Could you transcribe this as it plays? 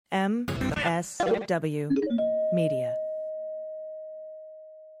MSW Media.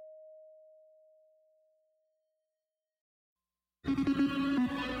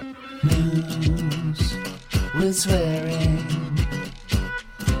 News with swearing.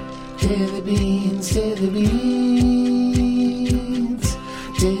 Daily beans, daily beans.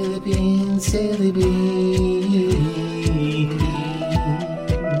 Daily beans, daily beans.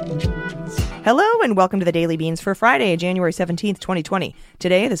 Hello and welcome to the Daily Beans for Friday, January 17th, 2020.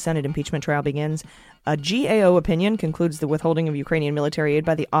 Today, the Senate impeachment trial begins. A GAO opinion concludes the withholding of Ukrainian military aid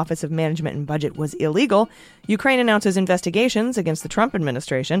by the Office of Management and Budget was illegal. Ukraine announces investigations against the Trump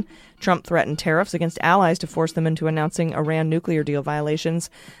administration. Trump threatened tariffs against allies to force them into announcing Iran nuclear deal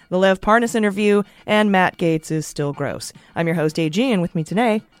violations. The Lev Parnas interview, and Matt Gaetz is still gross. I'm your host, AG, and with me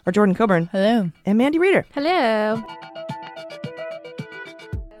today are Jordan Coburn. Hello. And Mandy Reeder. Hello.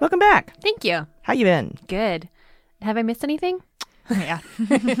 Welcome back. Thank you. How you been? Good. Have I missed anything? Yeah.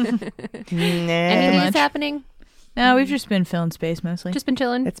 Any news happening? No, we've just been filling space mostly. Just been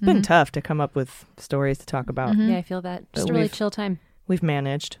chilling? It's been tough to come up with stories to talk about. Yeah, I feel that. Just But a really we've- chill time. We've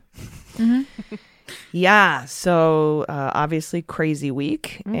managed. Yeah, so obviously crazy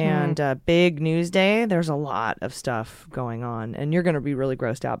week and big news day. There's a lot of stuff going on, and you're going to be really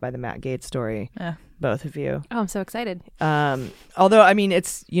grossed out by the Matt Gaetz story, both of you. Oh, I'm so excited. Although, I mean,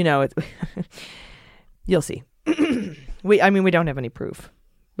 it's, you know, you'll see. We don't have any proof,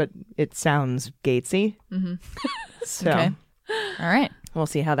 but it sounds Gatesy. So Okay. All right. we'll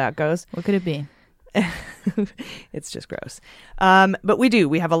see how that goes. What could it be? It's just gross. But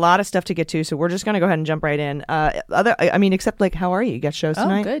we have a lot of stuff to get to, so we're just going to go ahead and jump right in. Except like, how are you? You got shows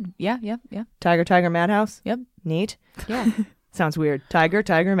tonight? Oh, good. Yeah. Tiger, Madhouse? Yep. Neat. Yeah. Sounds weird.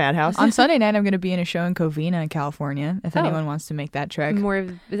 Tiger, Madhouse. On Sunday night, I'm going to be in a show in Covina, California, if anyone wants to make that trek. More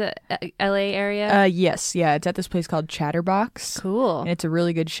of the LA area? Yes. Yeah. It's at this place called Chatterbox. Cool. And it's a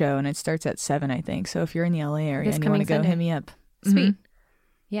really good show, and it starts at 7, I think. So if you're in the LA area This and you want to coming go, Sunday. hit me up. Sweet.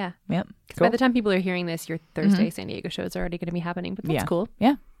 Yeah. Yep. By the time people are hearing this, your Thursday San Diego shows are already going to be happening, but that's Yeah. cool.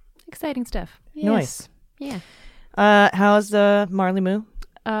 Yeah. Exciting stuff. Nice. Yeah. How's Marley Moo,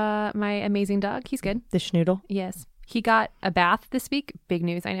 My amazing dog, he's good. the schnoodle? Yes. He got a bath this week. Big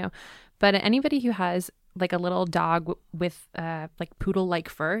news, I know. But anybody who has like a little dog with like poodle-like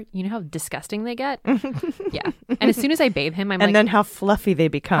fur, you know how disgusting they get? Yeah. And as soon as I bathe him, I'm And like, then how fluffy they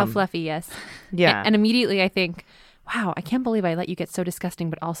become. how fluffy, yes. Yeah. And immediately I think, wow, I can't believe I let you get so disgusting,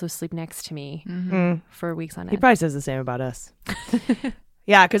 but also sleep next to me for weeks on He end. probably says the same about us.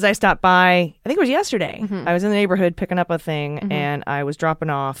 Yeah, because I stopped by, I think it was yesterday. I was in the neighborhood picking up a thing, and I was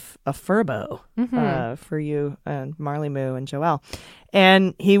dropping off a Furbo for you and Marley Moo and Joelle.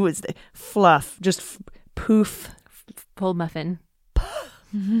 And he was fluff, just poof, Full muffin.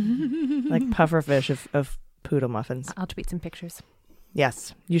 like pufferfish of poodle muffins. I'll tweet some pictures.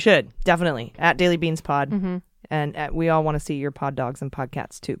 Yes, you should. Definitely. At Daily Beans Pod. And we all want to see your pod dogs and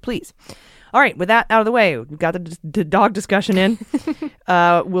podcats too, please. All right, with that out of the way, we've got the dog discussion in.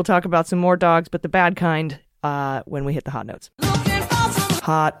 We'll talk about some more dogs, but the bad kind when we hit the hot notes.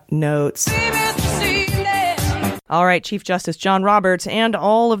 Hot notes. All right, Chief Justice John Roberts and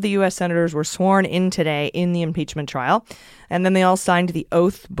all of the U.S. senators were sworn in today in the impeachment trial. And then they all signed the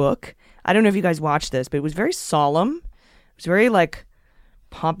oath book. I don't know if you guys watched this, but it was very solemn. It was very like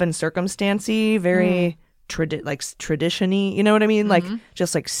pomp and circumstance-y, very tradition-y. You know what I mean? Like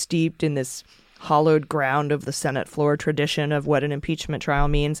just like steeped in this hallowed ground of the Senate floor tradition of what an impeachment trial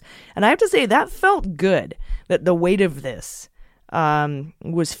means. And I have to say that felt good, that the weight of this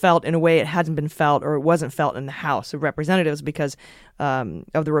was felt in a way it hadn't been felt, or it wasn't felt in the House of Representatives because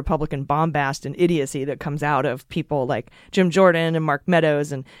of the Republican bombast and idiocy that comes out of people like Jim Jordan and Mark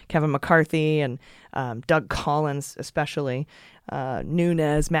Meadows and Kevin McCarthy and Doug Collins, especially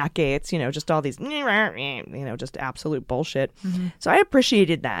Nunes, Matt Gaetz, just all these, just absolute bullshit. So I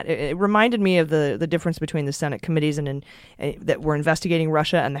appreciated that. It reminded me of the difference between the Senate committees and that were investigating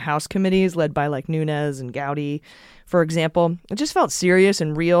Russia and the House committees led by like Nunes and Gowdy, for example. It just felt serious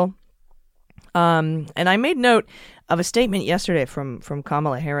and real. And I made note of a statement yesterday from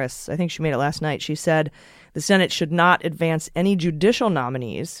Kamala Harris. I think she made it last night. She said the Senate should not advance any judicial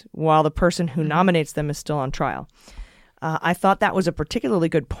nominees while the person who nominates them is still on trial. I thought that was a particularly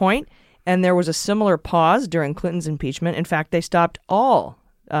good point, and there was a similar pause during Clinton's impeachment. In fact, they stopped all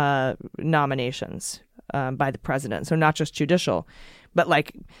nominations by the president, so not just judicial, but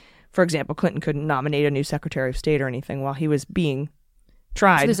like, for example, Clinton couldn't nominate a new Secretary of State or anything while he was being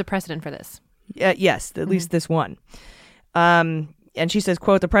tried. So there's a precedent for this. Yes, at least this one. And she says,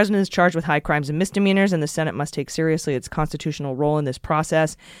 quote, "The president is charged with high crimes and misdemeanors, and the Senate must take seriously its constitutional role in this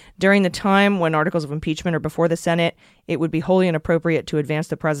process. During the time when articles of impeachment are before the Senate, it would be wholly inappropriate to advance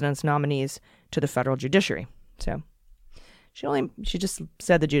the president's nominees to the federal judiciary." So she just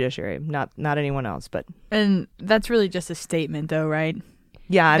said the judiciary, not anyone else. But And that's really just a statement, though, right?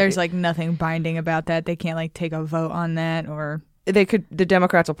 yeah, There's like nothing binding about that. They can't like take a vote on that or. they could. The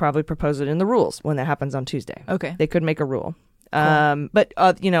Democrats will probably propose it in the rules when that happens on Tuesday. Okay. They could make a rule. But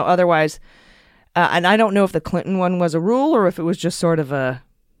otherwise, and I don't know if the Clinton one was a rule or if it was just sort of a,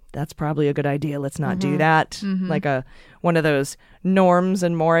 that's probably a good idea. Let's not do that. Like one of those norms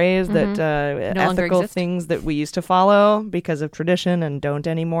and mores that No longer ethical exist. things that we used to follow because of tradition and don't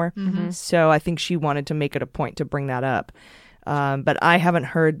anymore. So I think she wanted to make it a point to bring that up. But I haven't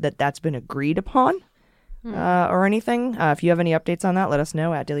heard that that's been agreed upon or anything. If you have any updates on that, let us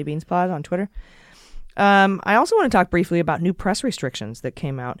know at Daily Beans Pod on Twitter. I also want to talk briefly about new press restrictions that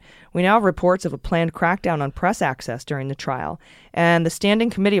came out. We now have reports of a planned crackdown on press access during the trial. And the Standing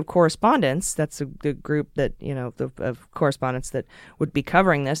Committee of Correspondents, that's the group that, of correspondents that would be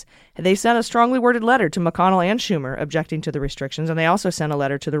covering this, they sent a strongly worded letter to McConnell and Schumer objecting to the restrictions, and they also sent a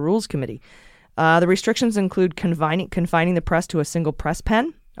letter to the Rules Committee. The restrictions include confining the press to a single press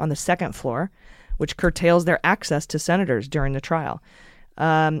pen on the second floor, which curtails their access to senators during the trial.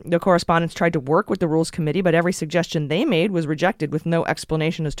 The correspondents tried to work with the Rules Committee, but every suggestion they made was rejected with no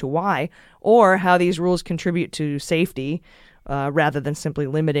explanation as to why or how these rules contribute to safety rather than simply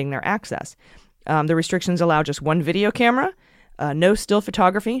limiting their access. The restrictions allow just one video camera, no still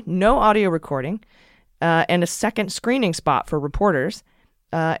photography, no audio recording, and a second screening spot for reporters,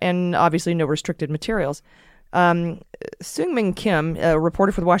 and obviously no restricted materials. Seung-Min Kim, a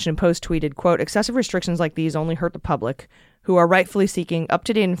reporter for the Washington Post, tweeted, quote, "Excessive restrictions like these only hurt the public, who are rightfully seeking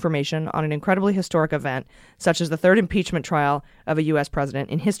up-to-date information on an incredibly historic event, such as the third impeachment trial of a U.S. president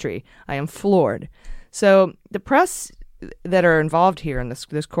in history. I am floored." So the press that are involved here in this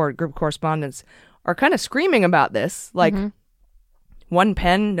group of correspondents are kind of screaming about this, like, one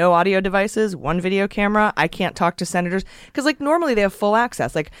pen, no audio devices, one video camera. I can't talk to senators. Because, like, normally they have full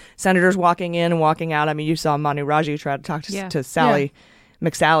access. Like, senators walking in and walking out. I mean, you saw Manu Raji try to talk to Sally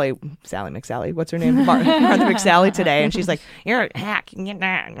McSally. What's her name? Martha McSally today. And she's like, "You're a hack.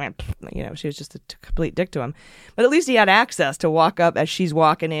 She was just a complete dick to him. But at least he had access to walk up as she's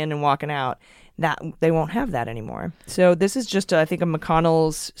walking in and walking out. That they won't have that anymore. So this is just, I think, a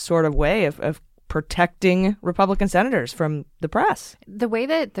McConnell's sort of way of protecting Republican senators from the press. The way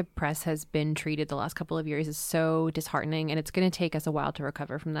that the press has been treated the last couple of years is so disheartening, and it's going to take us a while to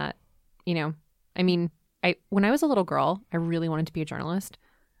recover from that. I mean, when I was a little girl, I really wanted to be a journalist.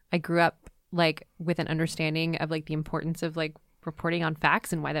 I grew up like with an understanding of like the importance of like reporting on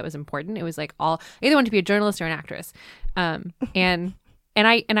facts and why that was important. It was like I either wanted to be a journalist or an actress, this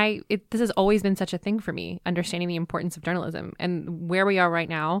has always been such a thing for me, understanding the importance of journalism. And where we are right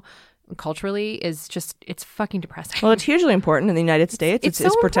now culturally is just, it's fucking depressing. Well, it's hugely important in the United States. It's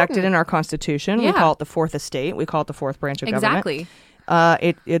It's so protected important. in our Constitution. We Yeah. call it the fourth estate. We call it the fourth branch of Exactly.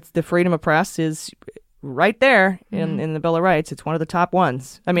 government. It's the freedom of press is right there in the Bill of Rights. It's one of the top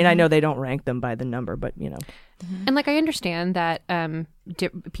ones. I mean, I know they don't rank them by the number, but And like I understand that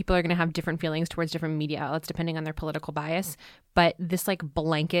people are going to have different feelings towards different media outlets depending on their political bias, but this like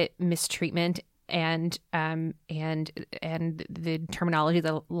blanket mistreatment and the terminology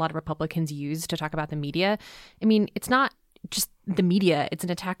that a lot of Republicans use to talk about the media, I mean, it's not just the media; it's an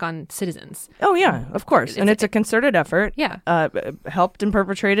attack on citizens. oh yeah, of course, and it's a concerted effort. Yeah. Helped and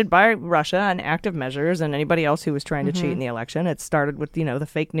perpetrated by Russia and active measures and anybody else who was trying to cheat in the election. It started with the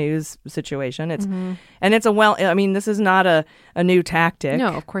fake news situation. It's and it's this is not a new tactic.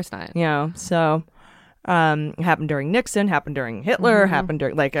 No, of course not. So happened during Nixon, happened during Hitler, happened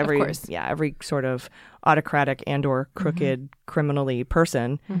during like every course. every sort of autocratic and or crooked criminally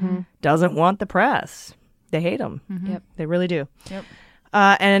person doesn't want the press. They hate them. Yep. They really do. Yep.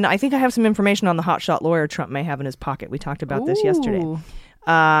 And I think I have some information on the hotshot lawyer Trump may have in his pocket. We talked about this yesterday. Ooh.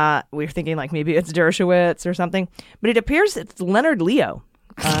 We were thinking like maybe it's Dershowitz or something, but it appears it's Leonard Leo.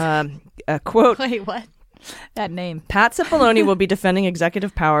 A quote, Wait, what? That name. Pat Cipollone will be defending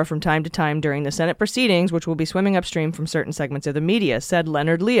executive power from time to time during the Senate proceedings, which will be swimming upstream from certain segments of the media, said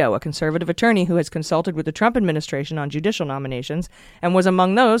Leonard Leo, a conservative attorney who has consulted with the Trump administration on judicial nominations and was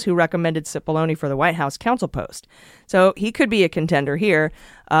among those who recommended Cipollone for the White House counsel post. So he could be a contender here.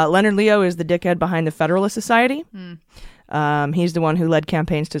 Leonard Leo is the dickhead behind the Federalist Society. He's the one who led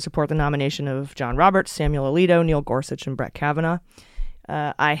campaigns to support the nomination of John Roberts, Samuel Alito, Neil Gorsuch, and Brett Kavanaugh.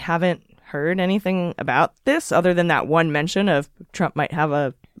 I haven't heard anything about this other than that one mention of Trump might have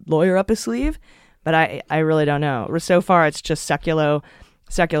a lawyer up his sleeve, But I really don't know. So far, it's just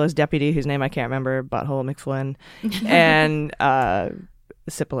Secula's deputy, whose name I can't remember, Butthole McFlynn, and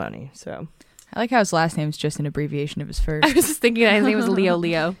Cipollone. So I like how his last name is just an abbreviation of his first. I was just thinking that his name was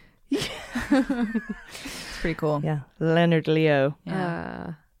Leo. It's pretty cool. yeah, Leonard Leo.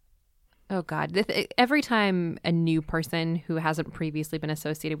 Yeah. Oh God! Every time a new person who hasn't previously been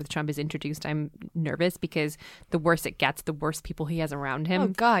associated with Trump is introduced, I'm nervous because the worse it gets, the worse people he has around him. Oh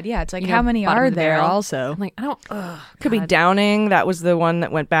God, yeah. It's like, You know, how many bottom are of the there barrel. also? I'm like, I don't. Could be Downing. That was the one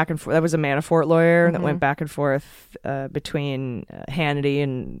that went back and forth. That was a Manafort lawyer that went back and forth between Hannity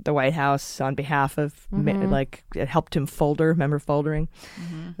and the White House on behalf of, it helped him folder. Remember foldering?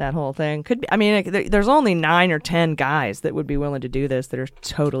 That whole thing. Could be. I mean, there's only 9 or 10 guys that would be willing to do this that are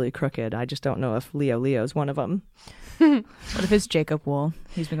totally crooked. I just don't know if Leo's one of them. What if it's Jacob Wool?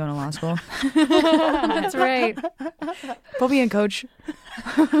 He's been going to law school. That's right. Put me in, coach.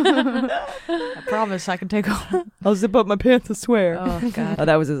 I promise I can take over. I'll zip up my pants, I swear. Oh, God. Oh,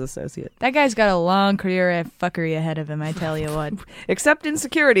 that was his associate. That guy's got a long career of fuckery ahead of him, I tell you what. Except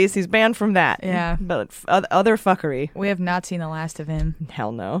insecurities, he's banned from that. Yeah. But other fuckery, We have not seen the last of him.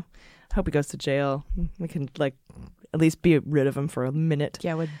 hell no. I hope he goes to jail. We can, at least be rid of him for a minute.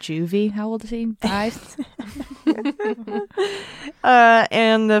 Yeah, with Juvie. How old is he? 5?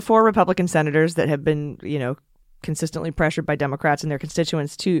 And the 4 Republican senators that have been, consistently pressured by Democrats and their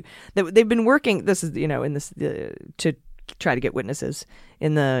constituents they've been working. This is, in this to try to get witnesses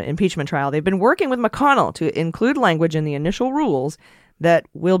in the impeachment trial. They've been working with McConnell to include language in the initial rules that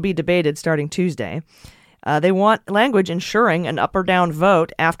will be debated starting Tuesday. They want language ensuring an up or down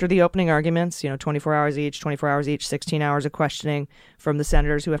vote after the opening arguments, 24 hours each, 16 hours of questioning from the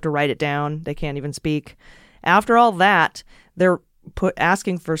senators who have to write it down. They can't even speak. After all that, they're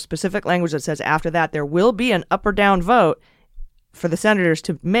asking for specific language that says after that there will be an up or down vote for the senators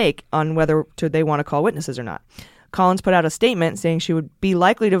to make on whether they want to call witnesses or not. Collins put out a statement saying she would be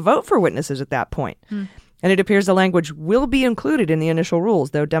likely to vote for witnesses at that point. And it appears the language will be included in the initial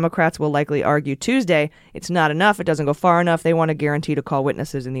rules, though Democrats will likely argue Tuesday it's not enough, it doesn't go far enough. They want a guarantee to call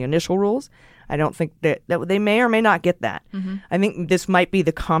witnesses in the initial rules. I don't think that they may or may not get that. I think this might be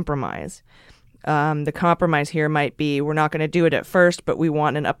the compromise. The compromise here might be we're not going to do it at first, but we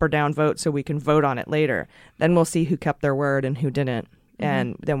want an up or down vote so we can vote on it later. Then we'll see who kept their word and who didn't.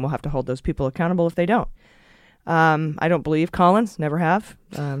 And then we'll have to hold those people accountable if they don't. I don't believe Collins, never have.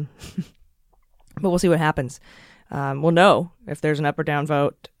 But we'll see what happens. We'll know if there's an up or down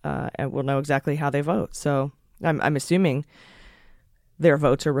vote, and we'll know exactly how they vote. So I'm assuming their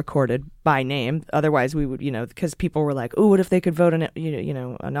votes are recorded by name. Otherwise, we would, because people were like, "Oh, what if they could vote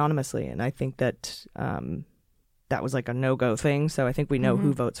anonymously?" And I think that that was like a no-go thing. So I think we know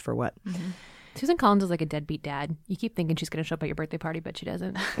who votes for what. Susan Collins is like a deadbeat dad. You keep thinking she's going to show up at your birthday party, but she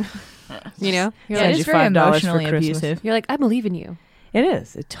doesn't. You're Yeah, Send it's you very $5 for emotionally Christmas. abusive. like, I believe in you. It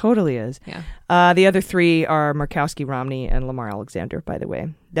is. It totally is. Yeah. The other 3 are Murkowski, Romney, and Lamar Alexander, by the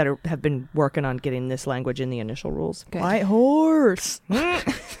way, that have been working on getting this language in the initial rules. Good. White horse.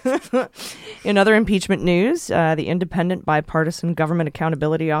 In other impeachment news, the Independent Bipartisan Government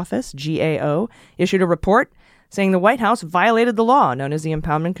Accountability Office, GAO, issued a report saying the White House violated the law known as the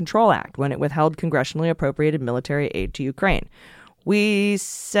Impoundment Control Act when it withheld congressionally appropriated military aid to Ukraine. We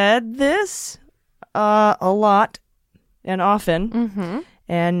said this a lot and often,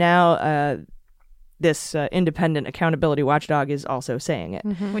 and now this independent accountability watchdog is also saying it.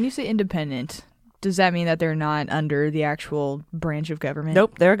 When you say independent, does that mean that they're not under the actual branch of government?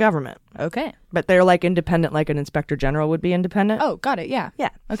 Nope, they're a government, Okay. but they're like independent, like an inspector general would be independent. Oh, got it. Yeah. Yeah.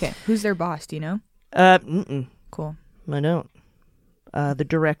 Okay. Who's their boss? Do you know? Cool. I don't. The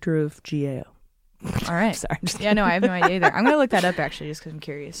director of GAO. All right. Sorry. Yeah, no, I have no idea either. I'm going to look that up actually just because I'm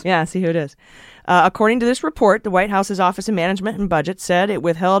curious. Yeah, see who it is. According to this report, the White House's Office of Management and Budget said it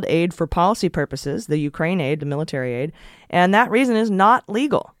withheld aid for policy purposes, the Ukraine aid, the military aid, and that reason is not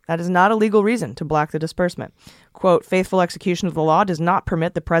legal. That is not a legal reason to block the disbursement. Quote, faithful execution of the law does not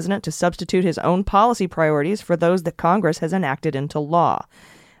permit the president to substitute his own policy priorities for those that Congress has enacted into law.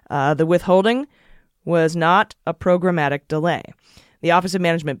 The withholding was not a programmatic delay. The Office of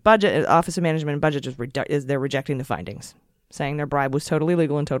Management and Budget they're rejecting the findings, saying their bribe was totally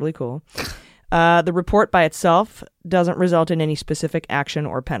legal and totally cool. The report by itself doesn't result in any specific action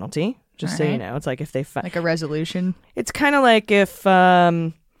or penalty. Just so you know, it's like if they like a resolution. It's kind of like if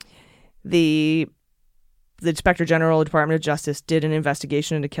the Inspector General of the Department of Justice did an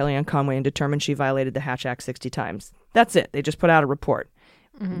investigation into Kellyanne Conway and determined she violated the Hatch Act 60 times. That's it. They just put out a report.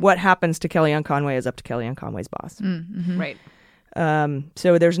 What happens to Kellyanne Conway is up to Kellyanne Conway's boss. Right.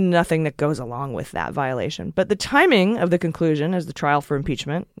 So there's nothing that goes along with that violation. But the timing of the conclusion as the trial for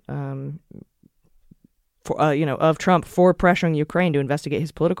impeachment of Trump for pressuring Ukraine to investigate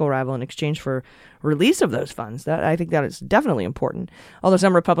his political rival in exchange for release of those funds. I think that is definitely important. Although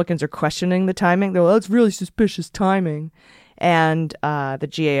some Republicans are questioning the timing, though, it's really suspicious timing. And the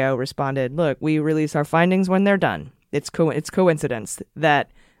GAO responded, "Look, we release our findings when they're done. It's coincidence that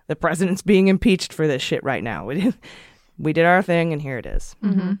the president's being impeached for this shit right now. We did our thing, and here it is."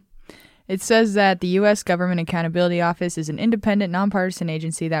 Mm-hmm. It says that the U.S. Government Accountability Office is an independent, nonpartisan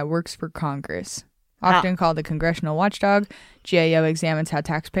agency that works for Congress. Often called the congressional watchdog, GAO examines how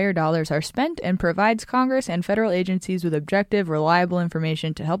taxpayer dollars are spent and provides Congress and federal agencies with objective, reliable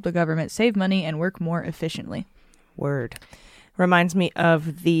information to help the government save money and work more efficiently. Word. Reminds me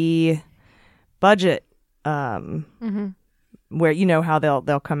of the budget, where how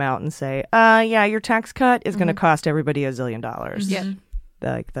they'll come out and say, yeah, your tax cut is going to cost everybody $1 zillion. Yeah.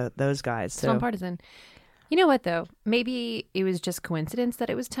 Like those guys. So nonpartisan. You know what, though? Maybe it was just coincidence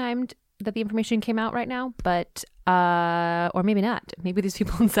that it was timed, that the information came out right now, but or maybe not. Maybe there's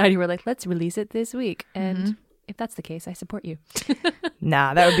people inside who were like, let's release it this week. And if that's the case, I support you.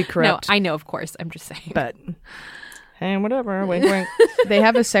 Nah, that would be correct. No, I know, of course. I'm just saying. But hey, whatever. Wink, wink. They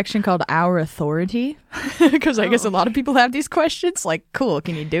have a section called Our Authority, because I guess a lot of people have these questions. Like, cool,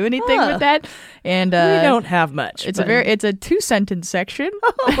 can you do anything with that? And we don't have much. It's a 2-sentence section.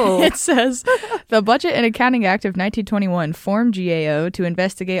 It says, the Budget and Accounting Act of 1921 formed GAO to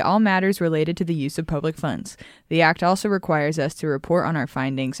investigate all matters related to the use of public funds. The act also requires us to report on our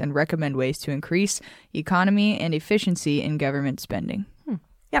findings and recommend ways to increase economy and efficiency in government spending.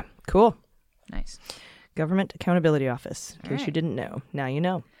 Yeah, cool. Nice. Government Accountability Office, in case you didn't know. Now you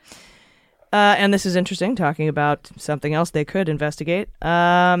know. And this is interesting, talking about something else they could investigate.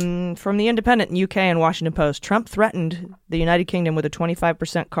 From The Independent, UK, and Washington Post, Trump threatened the United Kingdom with a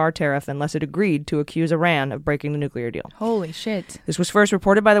 25% car tariff unless it agreed to accuse Iran of breaking the nuclear deal. Holy shit. This was first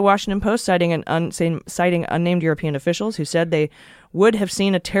reported by the Washington Post, citing unnamed European officials who said they would have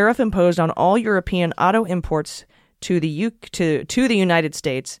seen a tariff imposed on all European auto imports to the United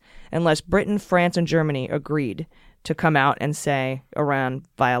States unless Britain, France, and Germany agreed to come out and say Iran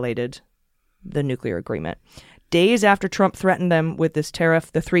violated the nuclear agreement. Days after Trump threatened them with this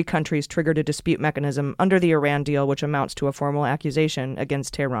tariff, the three countries triggered a dispute mechanism under the Iran deal, which amounts to a formal accusation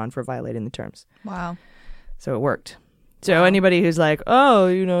against Tehran for violating the terms. Wow. So it worked. So anybody who's like, oh,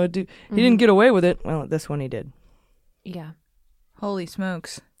 he didn't get away with it, well, this one he did. Yeah. Holy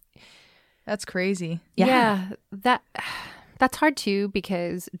smokes. That's crazy. Yeah. That's hard too,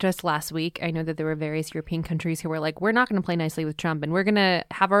 because just last week, I know that there were various European countries who were like, we're not going to play nicely with Trump, and we're going to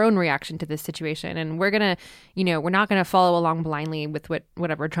have our own reaction to this situation. And we're going to, we're not going to follow along blindly with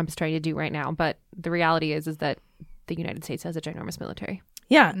whatever Trump is trying to do right now. But the reality is that the United States has a ginormous military.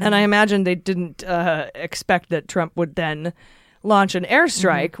 Yeah. And I imagine they didn't expect that Trump would then launch an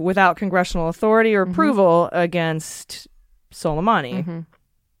airstrike without congressional authority or approval against Soleimani.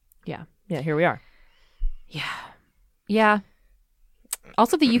 Yeah. Yeah, here we are. Yeah.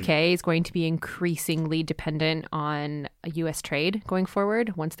 Also, the UK is going to be increasingly dependent on U.S. trade going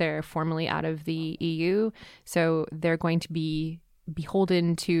forward once they're formally out of the EU. So they're going to be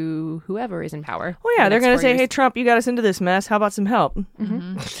beholden to whoever is in power. Well, yeah, they're going to say, hey, Trump, you got us into this mess. How about some help?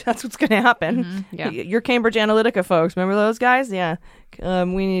 That's what's going to happen. Yeah. Your Cambridge Analytica folks, remember those guys? Yeah.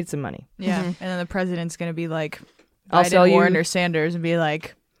 We need some money. Yeah. And then the president's going to be like, I'll sell you Warren or Sanders and be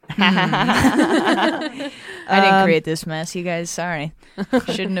like, I didn't create this mess, you guys. Sorry.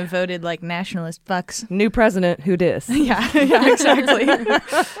 Shouldn't have voted like nationalist fucks. New president, who dis? Yeah, exactly.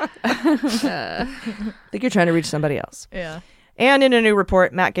 I think you're trying to reach somebody else. Yeah. And in a new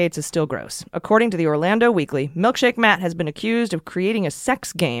report, Matt Gaetz is still gross. According to the Orlando Weekly, Milkshake Matt has been accused of creating a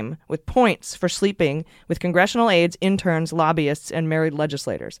sex game with points for sleeping with congressional aides, interns, lobbyists, and married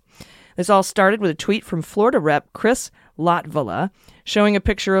legislators. This all started with a tweet from Florida Rep. Chris Latvala showing a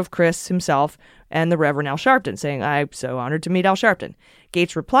picture of Chris himself and the Reverend Al Sharpton, saying, I'm so honored to meet Al Sharpton.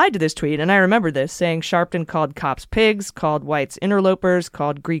 Gaetz replied to this tweet, and I remember this, saying Sharpton called cops pigs, called whites interlopers,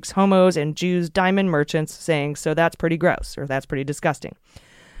 called Greeks homos, and Jews diamond merchants, saying, so that's pretty gross, or that's pretty disgusting.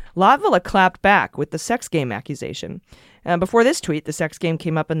 Latvala clapped back with the sex game accusation. Before this tweet, the sex game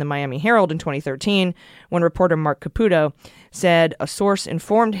came up in the Miami Herald in 2013 when reporter Mark Caputo said a source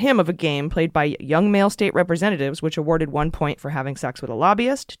informed him of a game played by young male state representatives which awarded 1 point for having sex with a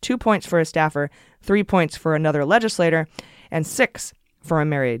lobbyist, 2 points for a staffer, 3 points for another legislator, and 6 for a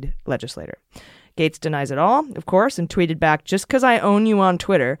married legislator. Gaetz denies it all, of course, and tweeted back, just because I own you on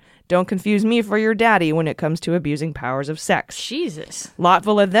Twitter, don't confuse me for your daddy when it comes to abusing powers of sex. Jesus.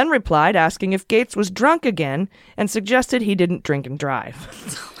 Latvala then replied, asking if Gaetz was drunk again, and suggested he didn't drink and drive.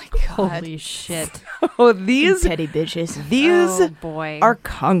 Oh my God. Holy shit. Oh, these petty bitches. These Oh, boy. are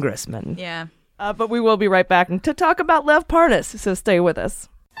congressmen. Yeah. But we will be right back to talk about Lev Parnas, so stay with us.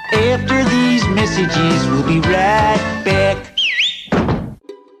 After these messages, we'll be right back.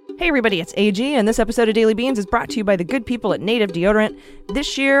 Hey everybody, it's AG, and this episode of Daily Beans is brought to you by the good people at Native Deodorant.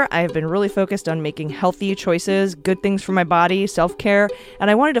 This year, I have been really focused on making healthy choices, good things for my body, self-care,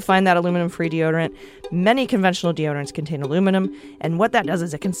 and I wanted to find that aluminum-free deodorant. Many conventional deodorants contain aluminum, and what that does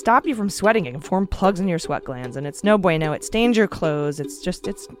is it can stop you from sweating. It can form plugs in your sweat glands, and it's no bueno. It stains your clothes.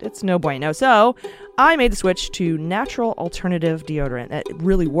 It's no bueno. So I made the switch to natural alternative deodorant. It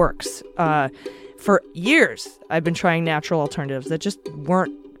really works. For years, I've been trying natural alternatives that just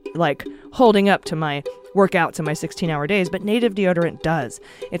weren't like holding up to my workouts and my 16-hour days, but Native Deodorant does.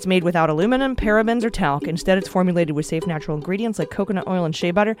 It's made without aluminum, parabens, or talc. Instead, it's formulated with safe natural ingredients like coconut oil and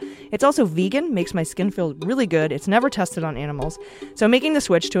shea butter. It's also vegan, makes my skin feel really good. It's never tested on animals. So making the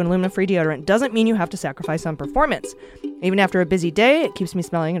switch to an aluminum-free deodorant doesn't mean you have to sacrifice on performance. Even after a busy day, it keeps me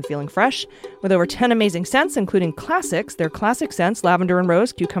smelling and feeling fresh. With over 10 amazing scents, including classics, their classic scents, lavender and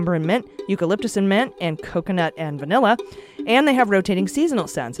rose, cucumber and mint, eucalyptus and mint, and coconut and vanilla. And they have rotating seasonal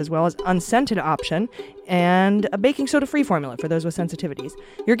scents, as well as unscented option, and a baking soda-free formula for those with sensitivities.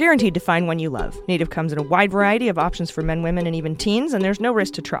 You're guaranteed to find one you love. Native comes in a wide variety of options for men, women, and even teens, and there's no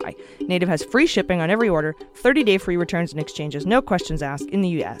risk to try. Native has free shipping on every order, 30-day free returns and exchanges, no questions asked in the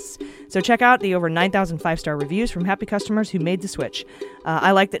U.S. So check out the over 9,000 5-star reviews from happy customers who made the switch.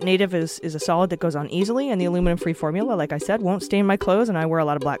 I like that Native is a solid that goes on easily, and the aluminum-free formula, like I said, won't stain my clothes, and I wear a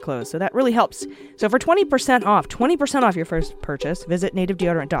lot of black clothes, so that really helps. So for 20% off your first purchase, visit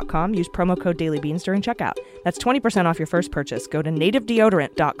nativedeodorant.com, use promo code DailyBeans during checkout. That's 20% off your first purchase. Go to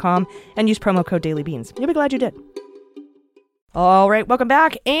nativedeodorant.com and use promo code DailyBeans. You'll be glad you did. All right, welcome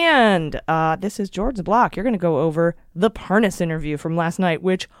back. And this is George's Block. You're going to go over the Parnas interview from last night,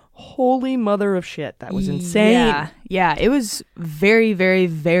 which, holy mother of shit, that was insane. Yeah, it was very, very,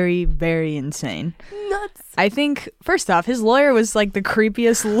 very, very insane. Nuts. I think, first off, his lawyer was like the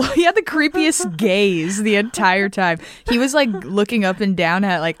creepiest, he had the creepiest gaze the entire time. He was like looking up and down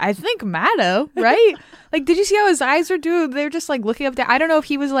at like, I think Maddow, right? Like, did you see how his eyes were doing? They're just like looking up there. I don't know if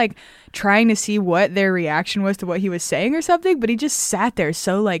he was like trying to see what their reaction was to what he was saying or something, but he just sat there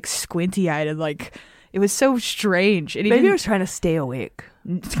so like squinty eyed and like, it was so strange. And Maybe he was trying to stay awake.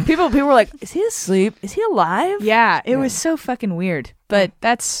 People were like, is he asleep? Is he alive? Yeah, it was so fucking weird. But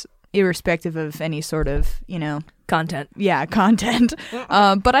that's irrespective of any sort of, Content. Yeah, content.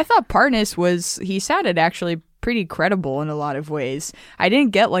 But I thought Parnas he sounded actually pretty credible in a lot of ways. I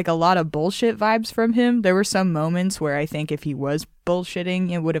didn't get like a lot of bullshit vibes from him. There were some moments where I think if he was bullshitting,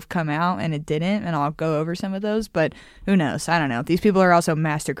 it would have come out, and it didn't, and I'll go over some of those, but who knows? I don't know. These people are also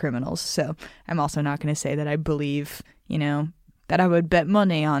master criminals, so I'm also not going to say that I believe, that I would bet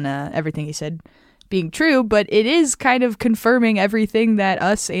money on everything he said being true, but it is kind of confirming everything that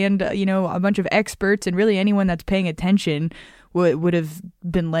us and, a bunch of experts and really anyone that's paying attention would have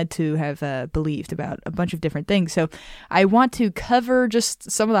been led to have believed about a bunch of different things. So I want to cover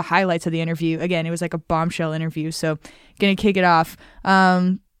just some of the highlights of the interview. Again, it was like a bombshell interview, so going to kick it off.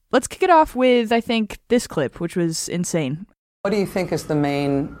 Let's kick it off with, I think, this clip, which was insane. What do you think is the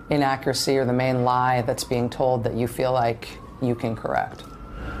main inaccuracy or the main lie that's being told that you feel like you can correct?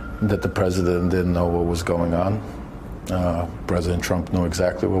 That the president didn't know what was going on. President Trump knew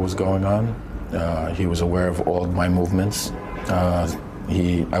exactly what was going on. He was aware of all of my movements.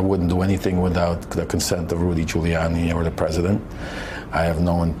 I wouldn't do anything without the consent of Rudy Giuliani or the president. I have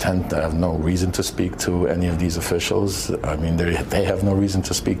no intent, I have no reason to speak to any of these officials. I mean, they have no reason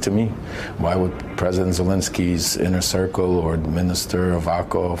to speak to me. Why would President Zelensky's inner circle or Minister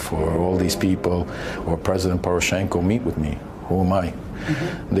Avakov or all these people or President Poroshenko meet with me? Who am I?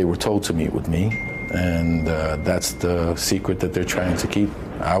 Mm-hmm. They were told to meet with me, and that's the secret that they're trying to keep.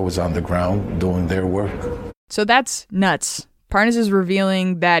 I was on the ground doing their work. So that's nuts. Parnas is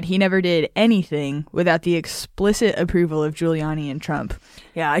revealing that he never did anything without the explicit approval of Giuliani and Trump.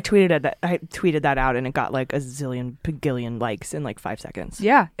 Yeah, I tweeted that out, and it got like a zillion pagillion likes in like 5 seconds.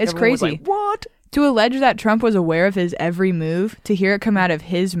 Yeah, it's Everyone crazy. was like, what? To allege that Trump was aware of his every move, to hear it come out of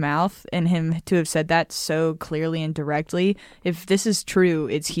his mouth, and him to have said that so clearly and directly, if this is true,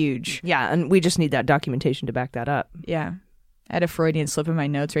 it's huge. Yeah, and we just need that documentation to back that up. Yeah. I had a Freudian slip in my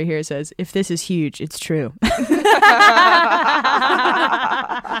notes right here. It says, if this is huge, it's true.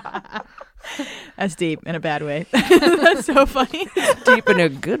 That's deep in a bad way. That's so funny. Deep in a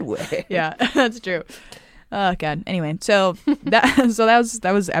good way. Yeah, that's true. Oh God. Anyway, so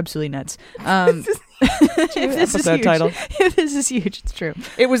that was absolutely nuts. If this is Episode huge, title. if this is huge, it's true.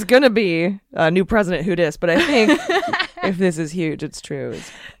 It was gonna be new President Who Dis, but I think if this is huge, it's true.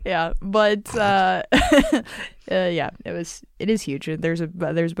 Yeah, but yeah, it is huge. There's a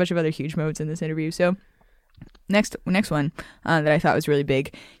bunch of other huge moments in this interview. So next one that I thought was really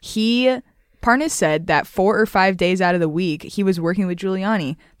big. Parnas said that 4 or 5 days out of the week he was working with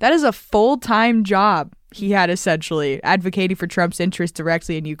Giuliani. That is a full-time job he had, essentially advocating for Trump's interests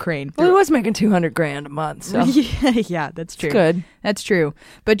directly in Ukraine. Well, he was making $200,000 a month, so yeah, that's true. it's good. That's true.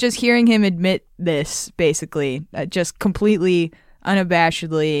 But just hearing him admit this, basically, just completely,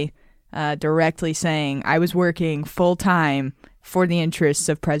 unabashedly, directly saying, I was working full-time for the interests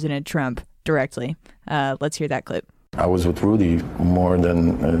of President Trump directly. Let's hear that clip. I was with Rudy more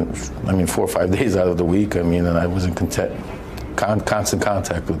than, 4 or 5 days out of the week. And I was in constant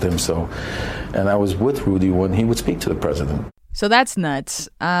contact with him. So, and I was with Rudy when he would speak to the president. So that's nuts.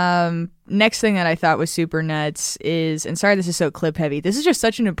 Next thing that I thought was super nuts is, and sorry this is so clip heavy, this is just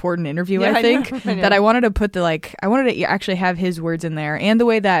such an important interview, Yeah, I think, I know. that I wanted to put I wanted to actually have his words in there. And the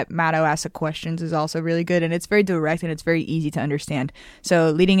way that Maddow asks the questions is also really good. And it's very direct and it's very easy to understand.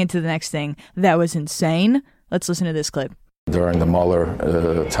 So leading into the next thing, that was insane. Let's listen to this clip. During the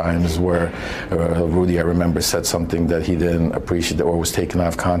Mueller times where Rudy, I remember, said something that he didn't appreciate or was taken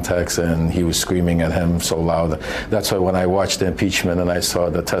off context, and he was screaming at him so loud. That's why when I watched the impeachment and I saw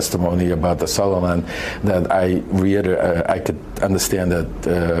the testimony about the Sutherland, that I could understand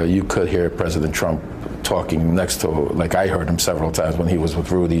that you could hear President Trump talking next to, like I heard him several times when he was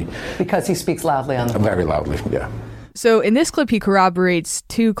with Rudy. Because he speaks loudly on the phone. Very loudly, yeah. So in this clip, he corroborates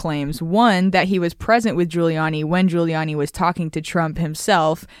 2 claims. One, that he was present with Giuliani when Giuliani was talking to Trump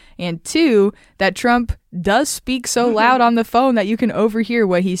himself. And 2, that Trump does speak so loud on the phone that you can overhear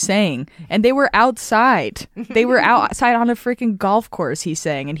what he's saying. And they were outside. They were outside on a freaking golf course, he's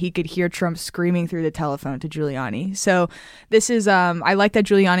saying. And he could hear Trump screaming through the telephone to Giuliani. So this is, I like that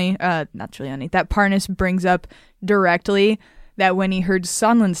that Parnas brings up directly that when he heard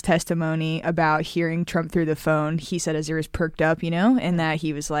Sondland's testimony about hearing Trump through the phone, he said his ears perked up, and that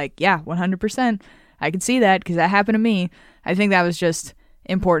he was like, yeah, 100%. I could see that because that happened to me. I think that was just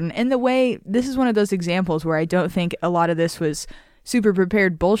important. And the way, this is one of those examples where I don't think a lot of this was super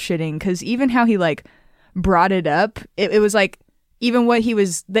prepared bullshitting, because even how he brought it up, it was like, even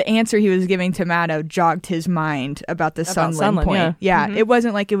the answer he was giving to Maddow jogged his mind about the Sondland point. Yeah. Mm-hmm. It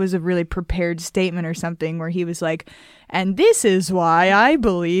wasn't like it was a really prepared statement or something where he was like, and this is why I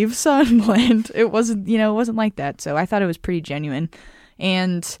believe Sondland. It wasn't like that. So I thought it was pretty genuine.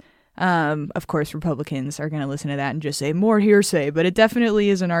 And of course, Republicans are going to listen to that and just say more hearsay, but it definitely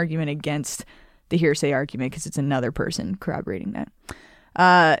is an argument against the hearsay argument because it's another person corroborating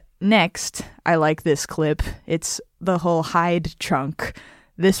that. Next, I like this clip. It's the whole Hyde chunk.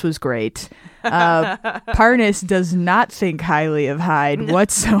 This was great. Parnas does not think highly of Hyde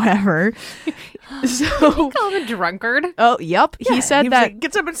whatsoever. So Call him a drunkard. oh, yep. He said that.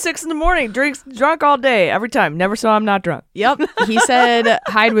 Gets up at 6 a.m, drinks drunk all day, every time. Never saw him not drunk. Yep. He said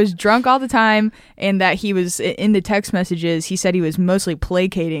Hyde was drunk all the time and that he was, in the text messages, he said he was mostly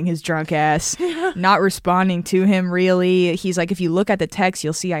placating his drunk ass, not responding to him really. He's like, if you look at the text,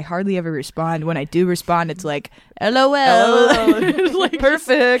 you'll see I hardly ever respond. When I do respond, it's like, LOL. Like,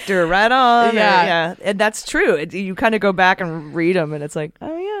 perfect or right on. Yeah. Yeah. And that's true. You kind of go back and read them and it's like,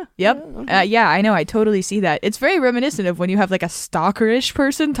 oh, yeah. Yep. Yeah, I know. I totally see that. It's very reminiscent of when you have like a stalkerish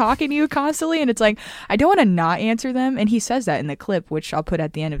person talking to you constantly, and it's like, I don't want to not answer them. And he says that in the clip, which I'll put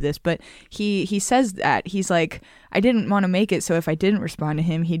at the end of this. But he says that. He's like, I didn't want to make it, so if I didn't respond to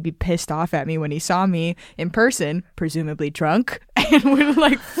him, he'd be pissed off at me when he saw me in person, presumably drunk, and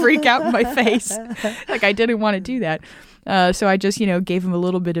would freak out in my face. I didn't want to do that. So I just, gave him a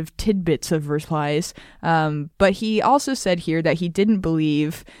little bit of tidbits of replies. But he also said here that he didn't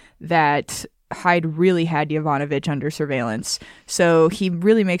believe that Hyde really had Yovanovitch under surveillance. So he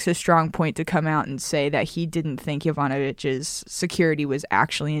really makes a strong point to come out and say that he didn't think Yovanovitch's security was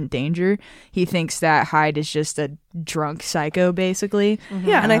actually in danger. He thinks that Hyde is just a drunk psycho, basically. Mm-hmm.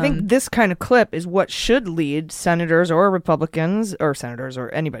 Yeah, and I think this kind of clip is what should lead senators or Republicans or senators or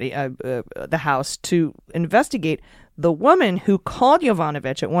anybody, the House, to investigate the woman who called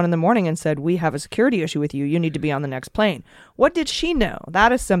Yovanovitch at 1 a.m. and said, we have a security issue with you. You need to be on the next plane. What did she know?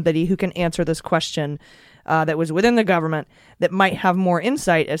 That is somebody who can answer this question that was within the government that might have more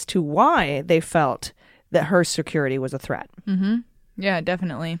insight as to why they felt that her security was a threat. Mm-hmm. Yeah,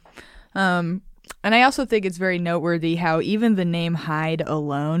 definitely. And I also think it's very noteworthy how even the name Hyde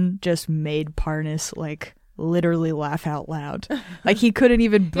alone just made Parnas literally laugh out loud. Like he couldn't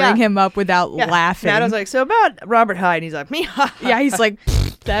even bring him up without laughing. Matt was like, so about Robert Hyde. And he's like, me. Yeah, he's like,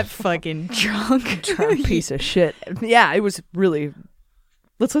 that fucking drunk piece of shit. Yeah, it was really.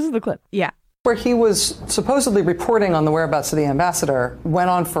 Let's listen to the clip. Yeah. Where he was supposedly reporting on the whereabouts of the ambassador went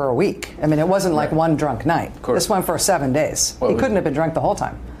on for a week. I mean, it wasn't like one drunk night. This went for 7 days. He couldn't have been drunk the whole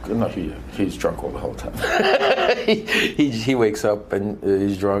time. No, he's drunk all the whole time. he wakes up and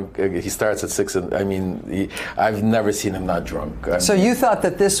he's drunk. He starts at 6. I've never seen him not drunk. So you thought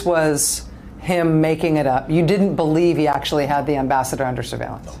that this was him making it up? You didn't believe he actually had the ambassador under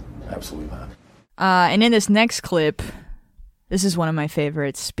surveillance? No, absolutely not. And in this next clip, this is one of my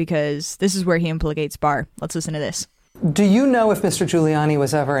favorites because this is where he implicates Barr. Let's listen to this. Do you know if Mr. Giuliani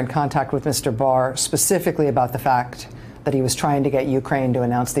was ever in contact with Mr. Barr specifically about the fact that he was trying to get Ukraine to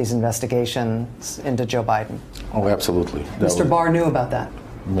announce these investigations into Joe Biden? Oh, absolutely. Mr. Barr knew about that?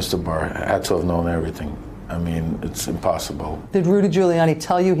 Mr. Barr had to have known everything. I mean, it's impossible. Did Rudy Giuliani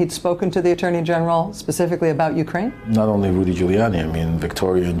tell you he'd spoken to the Attorney General specifically about Ukraine? Not only Rudy Giuliani, I mean,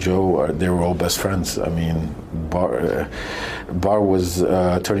 Victoria and Joe, they were all best friends. I mean, Barr was,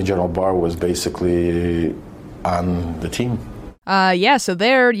 Attorney General Barr was basically on the team. So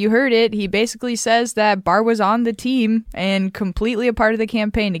there, you heard it. He basically says that Barr was on the team and completely a part of the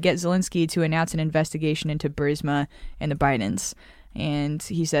campaign to get Zelensky to announce an investigation into Burisma and the Bidens. And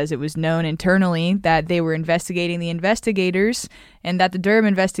he says it was known internally that they were investigating the investigators and that the Durham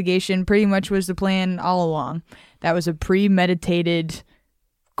investigation pretty much was the plan all along. That was a premeditated,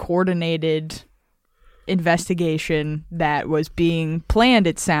 coordinated investigation that was being planned,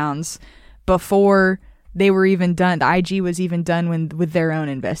 it sounds, before they were even done. The IG was even done with their own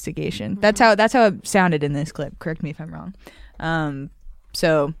investigation. That's how it sounded in this clip. Correct me if I'm wrong.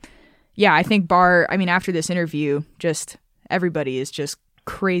 So, yeah, I think Barr, after this interview, everybody is just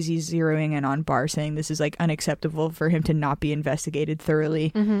crazy zeroing in on Barr, saying this is like unacceptable for him to not be investigated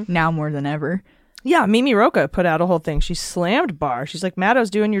thoroughly now more than ever. Yeah, Mimi Rocca put out a whole thing. She slammed Barr. She's like, Mattow's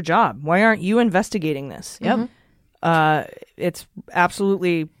doing your job. Why aren't you investigating this? Yep. It's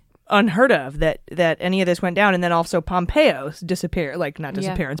absolutely unheard of that any of this went down. And then also Pompeo's disappear, like not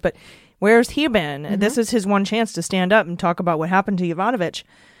disappearance, but where's he been? This is his one chance to stand up and talk about what happened to Yovanovitch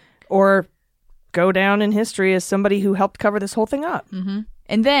or go down in history as somebody who helped cover this whole thing up.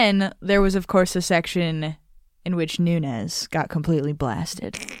 And then there was, of course, a section in which Nunes got completely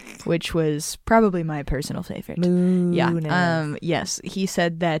blasted, which was probably my personal favorite. Yeah. Yes. He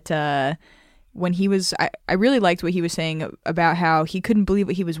said that when he was, I really liked what he was saying about how he couldn't believe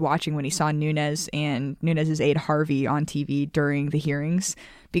what he was watching when he saw Nunes and Nunes' aide Harvey on TV during the hearings,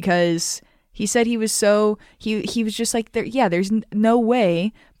 because he said he was so, he was just like, there's no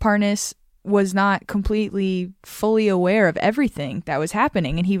way Parnas was not completely fully aware of everything that was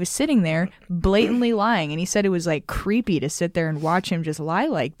happening, and he was sitting there blatantly lying, and he said it was like creepy to sit there and watch him just lie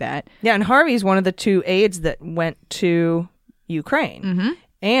like that. Yeah, and Harvey's one of the 2 aides that went to Ukraine.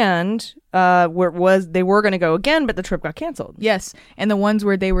 And they were going to go again, but the trip got canceled. Yes, and the ones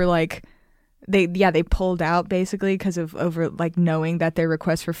where they were like, they pulled out basically because of over like knowing that their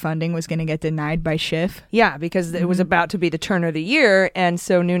request for funding was going to get denied by Schiff. Yeah, because it was about to be the turn of the year, and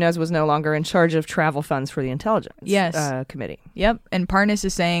so Nunes was no longer in charge of travel funds for the intelligence committee. Yep, and Parnas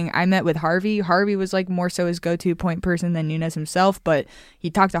is saying, I met with Harvey. Harvey was like more so his go-to point person than Nunes himself, but he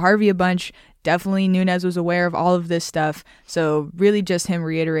talked to Harvey a bunch. Definitely Nunes was aware of all of this stuff. So really just him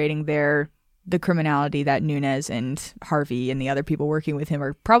reiterating the criminality that Nunes and Harvey and the other people working with him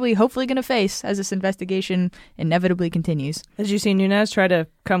are probably hopefully going to face as this investigation inevitably continues. Did you see Nunes try to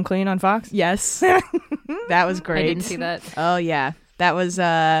come clean on Fox? Yes. That was great. I didn't see that. Oh, yeah. That was,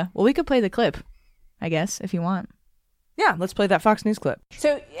 we could play the clip, I guess, if you want. Yeah, let's play that Fox News clip.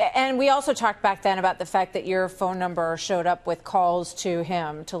 So, and we also talked back then about the fact that your phone number showed up with calls to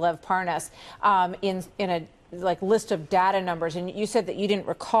him, to Lev Parnas, in a list of data numbers, and you said that you didn't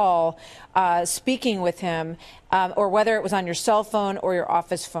recall speaking with him, or whether it was on your cell phone or your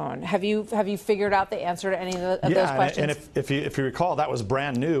office phone. Have you figured out the answer to any of those questions? And if you recall, that was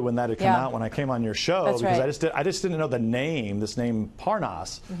brand new when that had come out when I came on your show. That's because right. I just didn't know this name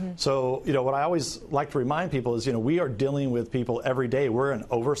Parnas. So what I always like to remind people is we are dealing with people every day. We're an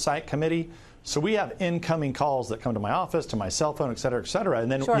oversight committee. So we have incoming calls that come to my office, to my cell phone, et cetera, and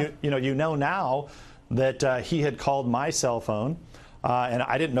then you know now that he had called my cell phone, and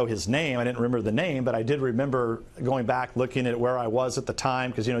I didn't know his name. I didn't remember the name, but I did remember going back, looking at where I was at the time,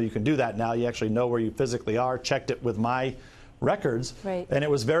 because you can do that now. You actually know where you physically are. Checked it with my records, and it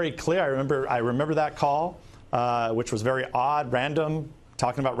was very clear. I remember that call, which was very odd, random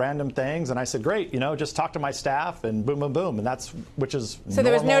talking about random things. And I said, great, just talk to my staff and boom, boom, boom. And which is so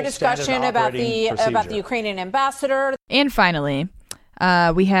there was no normal, discussion standard about operating the procedure. Ukrainian ambassador. And finally,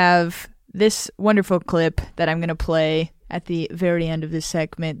 we have this wonderful clip that I'm going to play at the very end of this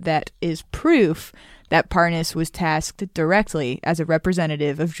segment that is proof that Parnas was tasked directly as a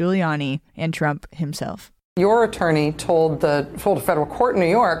representative of Giuliani and Trump himself. Your attorney told a federal court in New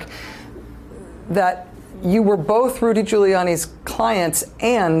York that you were both Rudy Giuliani's clients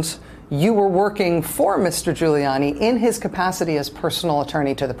and you were working for Mr. Giuliani in his capacity as personal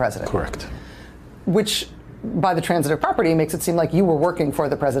attorney to the president. Correct. Which, by the transitive property, makes it seem like you were working for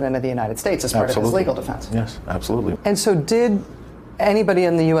the president of the United States as part of his legal defense. Yes, absolutely. And so did anybody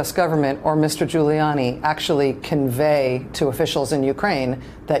in the U.S. government or Mr. Giuliani actually convey to officials in Ukraine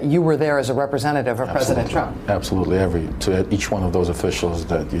that you were there as a representative of President Trump? Absolutely. To each one of those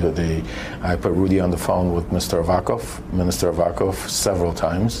officials I put Rudy on the phone with Mr. Minister Avakov several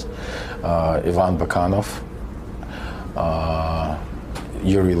times, Ivan Bakanov,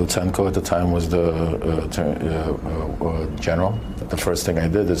 Yuri Lutsenko at the time was the general. The first thing I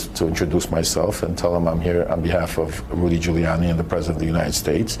did is to introduce myself and tell him I'm here on behalf of Rudy Giuliani and the President of the United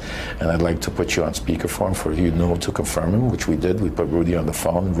States, and I'd like to put you on speakerphone for you to confirm him, which we did. We put Rudy on the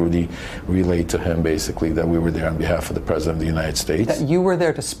phone. Rudy relayed to him basically that we were there on behalf of the President of the United States. That you were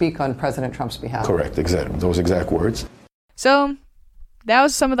there to speak on President Trump's behalf. Correct, exactly. Those exact words. So that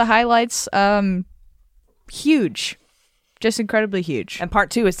was some of the highlights. Huge. Just incredibly huge. And part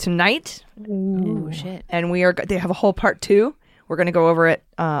 2 is tonight. Ooh, shit. And they have a whole part 2. We're going to go over it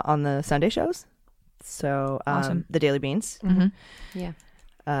on the Sunday shows. So, Awesome. The Daily Beans. Mm-hmm. Yeah.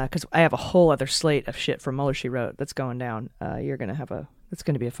 Because I have a whole other slate of shit from Mueller, She Wrote that's going down. It's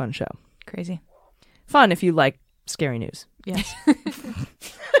going to be a fun show. Crazy. Fun if you like scary news. Yes.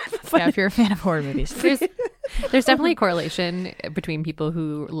 Yeah, if you're a fan of horror movies. There's definitely a correlation between people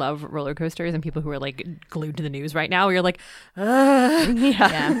who love roller coasters and people who are like glued to the news right now. Where you're like,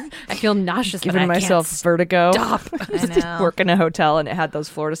 Yeah. I feel nauseous. Giving myself vertigo. Stop. I know. Work in a hotel and it had those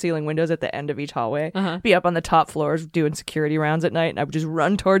floor to ceiling windows at the end of each hallway. Be up on the top floors doing security rounds at night, and I would just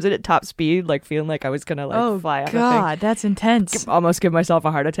run towards it at top speed, like feeling like I was gonna fly out of the God, that's intense. almost give myself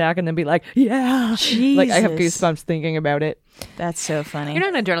a heart attack and then be like, yeah. Like I have Jesus. goosebumps thinking about it. That's so funny.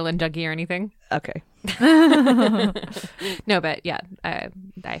 You're not an adrenaline junkie or anything. Okay. No, but yeah, I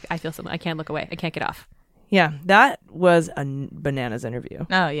feel something. I can't look away. I can't get off. Yeah, that was a bananas interview.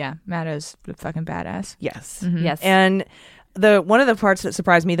 Oh, yeah. Matt is fucking badass. Yes. Yes. And one of the parts that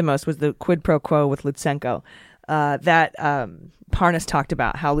surprised me the most was the quid pro quo with Lutsenko. That Parnas talked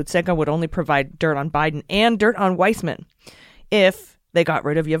about how Lutsenko would only provide dirt on Biden and dirt on Weissman if they got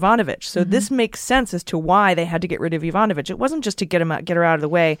rid of Yovanovitch. So this makes sense as to why they had to get rid of Yovanovitch. It wasn't just to get her out of the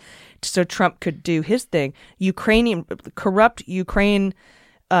way so Trump could do his thing. Corrupt Ukrainian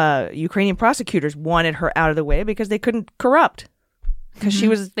prosecutors wanted her out of the way because they couldn't corrupt. Because she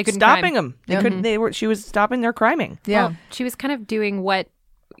was stopping them. She was stopping their criming. Yeah. Well, she was kind of doing what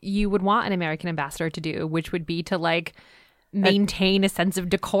you would want an American ambassador to do, which would be to like maintain a sense of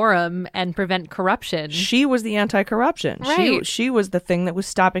decorum and prevent corruption. She was the anti-corruption. Right. She was the thing that was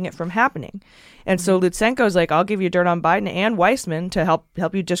stopping it from happening. And so Lutsenko's like, I'll give you dirt on Biden and Weissman to help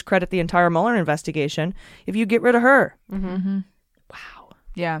you discredit the entire Mueller investigation if you get rid of her. Mm-hmm. Wow.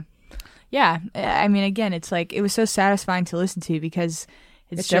 Yeah. Yeah. I mean, again, it's like, it was so satisfying to listen to because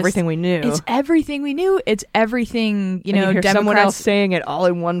It's just everything we knew. It's everything we knew. It's everything, And you hear Democrats. someone else saying it all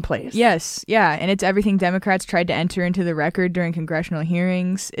in one place. Yes, yeah, and it's everything Democrats tried to enter into the record during congressional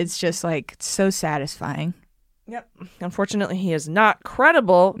hearings. It's just like so satisfying. Yep. Unfortunately, he is not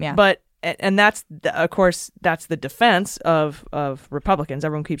credible. Yeah. But and that's of course that's the defense of Republicans.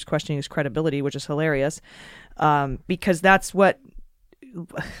 Everyone keeps questioning his credibility, which is hilarious, because that's what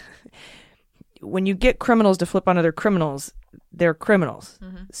when you get criminals to flip on other criminals, they're criminals.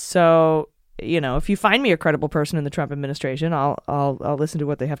 Mm-hmm. So if you find me a credible person in the Trump administration, I'll listen to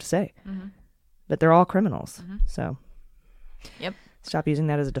what they have to say. Mm-hmm. But they're all criminals. Mm-hmm. So. Yep. Stop using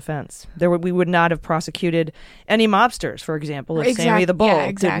that as a defense. We would not have prosecuted any mobsters, for example, if Sammy the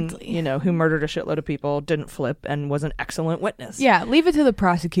Bull didn't, who murdered a shitload of people, didn't flip and was an excellent witness. Yeah, leave it to the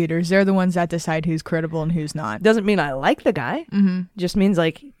prosecutors. They're the ones that decide who's credible and who's not. Doesn't mean I like the guy. Mm-hmm. Just means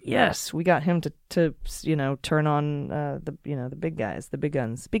like, yes, we got him to turn on the big guys, the big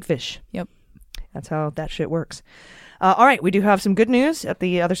guns, big fish. Yep. That's how that shit works. All right, we do have some good news at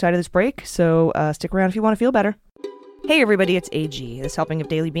the other side of this break, so stick around if you want to feel better. Hey everybody, it's AG. This helping of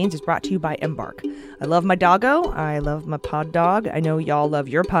Daily Beans is brought to you by Embark. I love my doggo. I love my pod dog. I know y'all love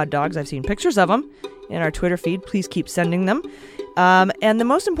your pod dogs. I've seen pictures of them in our Twitter feed. Please keep sending them. And the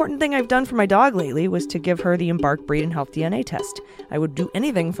most important thing I've done for my dog lately was to give her the Embark Breed and Health DNA test. I would do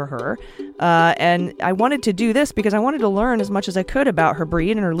anything for her. And I wanted to do this because I wanted to learn as much as I could about her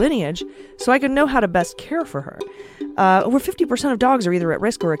breed and her lineage so I could know how to best care for her. Over 50% of dogs are either at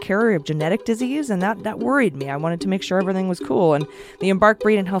risk or a carrier of genetic disease, and that worried me. I wanted to make sure everything was cool. And the Embark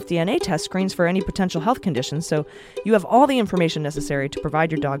Breed and Health DNA test screens for any potential health conditions, so you have all the information necessary to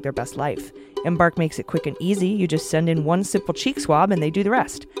provide your dog their best life. Embark makes it quick and easy. You just send in one simple cheek swab and they do the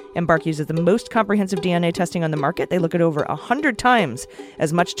rest. Embark uses the most comprehensive DNA testing on the market. They look at over 100 times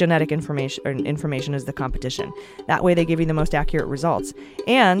as much genetic information as the competition. That way they give you the most accurate results.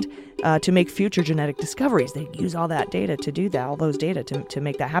 And to make future genetic discoveries, they use all that data to do that, all those data to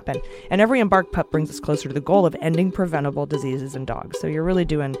make that happen. And every Embark pup brings us closer to the goal of ending preventable diseases in dogs. So you're really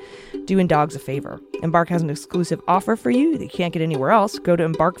doing dogs a favor. Embark has an exclusive offer for you that you can't get anywhere else. Go to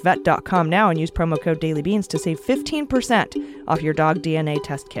embarkvet.com now and use promo code DailyBeans to save 15% off your dog DNA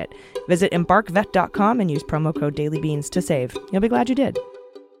test kit. Visit embarkvet.com and use promo code DailyBeans to save. You'll be glad you did.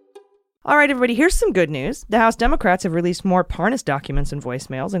 All right, everybody, here's some good news. The House Democrats have released more Parnas documents and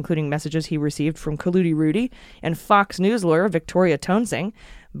voicemails, including messages he received from Kaludi Rudy and Fox News lawyer Victoria Toensing,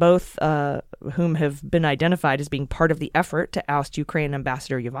 both whom have been identified as being part of the effort to oust Ukraine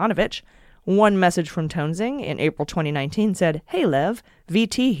Ambassador Yovanovitch. One message from Toensing in April 2019 said, "Hey, Lev,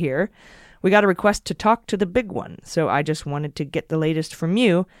 VT here. We got a request to talk to the big one, so I just wanted to get the latest from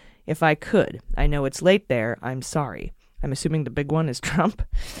you if I could. I know it's late there. I'm sorry." I'm assuming the big one is Trump.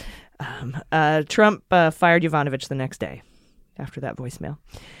 Trump fired Yovanovitch the next day after that voicemail.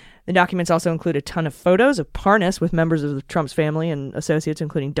 The documents also include a ton of photos of Parnas with members of Trump's family and associates,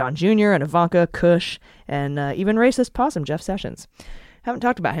 including Don Jr. and Ivanka, Kush, and even racist possum Jeff Sessions. Haven't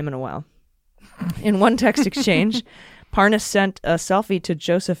talked about him in a while. In one text exchange, Parnas sent a selfie to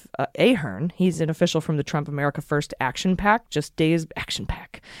Joseph Ahern. He's an official from the Trump America First Action PAC, days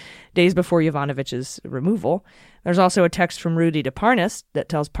before Yovanovitch's removal. There's also a text from Rudy to Parnas that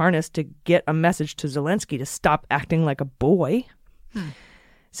tells Parnas to get a message to Zelensky to stop acting like a boy.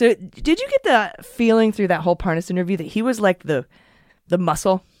 So did you get the feeling through that whole Parnas interview that he was like the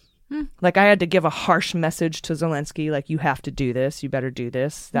muscle? Like I had to give a harsh message to Zelensky, like you have to do this, you better do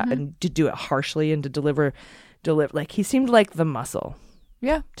this, that, and to do it harshly and to deliver. Like he seemed like the muscle.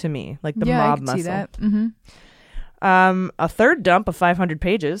 Yeah, to me, like the mob mob muscle. See that. A third dump of 500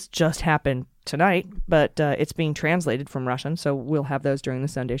 pages just happened tonight, but it's being translated from Russian, so we'll have those during the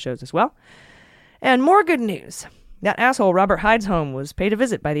Sunday shows as well. And more good news. That asshole Robert Hyde's home was paid a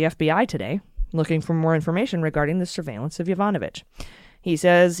visit by the FBI today, looking for more information regarding the surveillance of Yovanovitch. He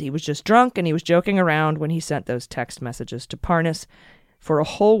says he was just drunk and he was joking around when he sent those text messages to Parnas for a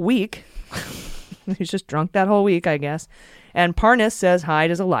whole week. He's just drunk that whole week, I guess. And Parnas says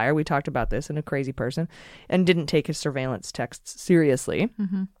Hyde is a liar. We talked about this, and a crazy person, and didn't take his surveillance texts seriously.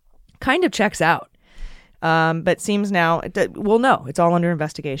 Kind of checks out. But seems now, well, no, it's all under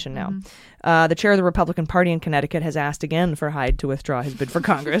investigation now. The chair of the Republican Party in Connecticut has asked again for Hyde to withdraw his bid for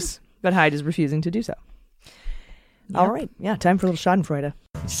Congress, but Hyde is refusing to do so. Yep. All right. Yeah, time for a little Schadenfreude.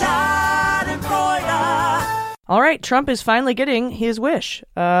 All right, Trump is finally getting his wish.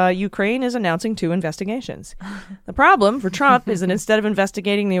 Ukraine is announcing 2 investigations. The problem for Trump is that instead of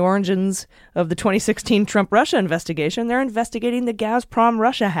investigating the origins of the 2016 Trump-Russia investigation, they're investigating the Gazprom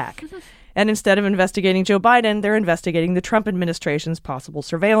Russia hack. And instead of investigating Joe Biden, they're investigating the Trump administration's possible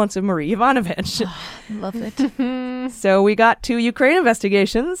surveillance of Marie Yovanovitch. Love it. So we got 2 Ukraine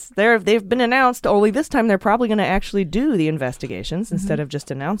investigations. They've been announced, only this time they're probably going to actually do the investigations instead of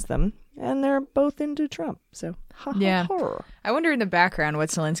just announce them. And they're both into Trump. So, yeah. I wonder in the background what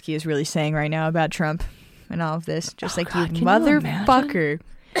Zelensky is really saying right now about Trump and all of this. Just you motherfucker.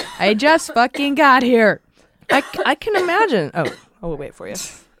 I just fucking got here. I can imagine. Oh, we'll wait for you.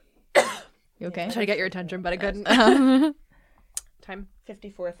 You okay? I tried to get your attention, but I couldn't. Time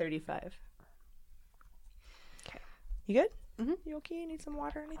 54:35. Okay. You good? Mm-hmm. You okay? You need some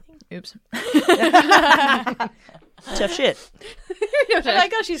water or anything? Oops. Tough shit. I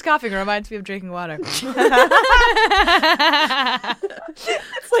like how she's coughing. It reminds me of drinking water. It's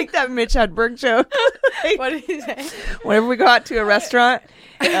like that Mitch Hedberg joke. What did he say? Whenever we go out to a restaurant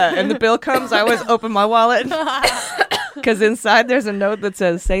and the bill comes, I always open my wallet. Because inside there's a note that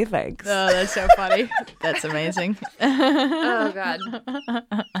says, "Say thanks." Oh, that's so funny. That's amazing. Oh, God.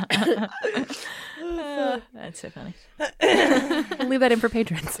 That's so funny. We'll leave that in for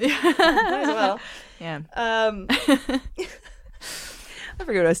patrons. Might as well. Yeah. I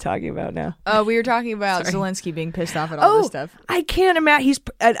forget what I was talking about now. We were talking about Zelensky being pissed off at all this stuff. I can't imagine.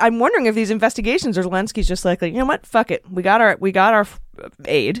 I'm wondering if these investigations or Zelensky's just like, you know what? Fuck it. We got our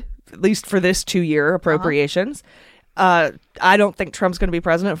aid, at least for this 2-year appropriations. I don't think Trump's going to be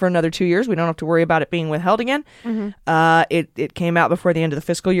president for another 2 years. We don't have to worry about it being withheld again. It came out before the end of the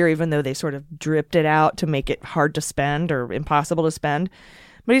fiscal year, even though they sort of dripped it out to make it hard to spend or impossible to spend.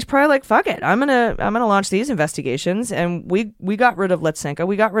 But he's probably like, fuck it. I'm gonna launch these investigations, and we got rid of Litsenko.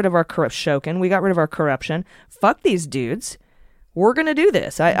 We got rid of our Shokin. We got rid of our corruption. Fuck these dudes. We're gonna do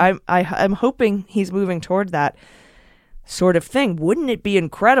this. I'm hoping he's moving toward that sort of thing. Wouldn't it be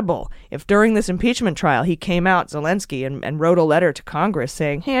incredible if during this impeachment trial he came out, Zelensky, and wrote a letter to Congress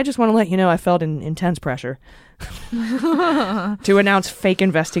saying, hey, I just want to let you know I felt intense pressure to announce fake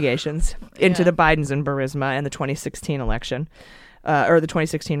investigations into the Bidens and Burisma and the 2016 election, or the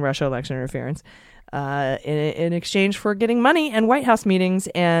 2016 Russia election interference, in exchange for getting money and White House meetings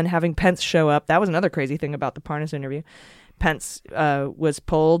and having Pence show up. That was another crazy thing about the Parnas interview. Pence was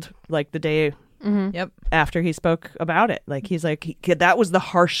pulled like the day after he spoke about it. Like, he's like, that was the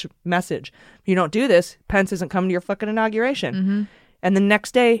harsh message. If you don't do this, Pence isn't coming to your fucking inauguration. And the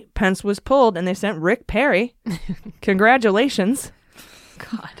next day, Pence was pulled, and they sent Rick Perry. Congratulations.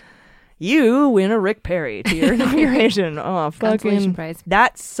 God. You win a Rick Perry to your inauguration. Oh, Consolation fucking prize.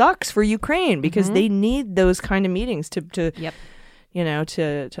 That sucks for Ukraine, because they need those kind of meetings to you know,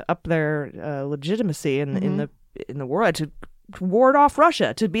 to up their legitimacy in the world, to ward off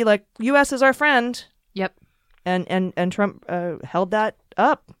Russia, to be like, U.S. is our friend. Yep. And Trump held that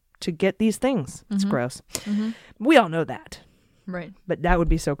up to get these things. It's gross. We all know that. Right. But that would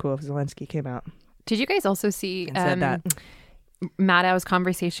be so cool if Zelensky came out Did you guys also see and said that. Maddow's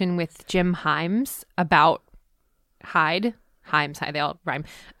conversation with Jim Himes about Hyde? They all rhyme.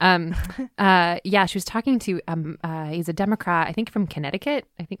 Yeah, she was talking to he's a Democrat, I think from Connecticut.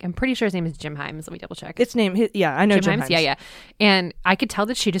 I'm pretty sure his name is Jim Himes. Let me double check. Its name, yeah, I know Jim Himes. Yeah. And I could tell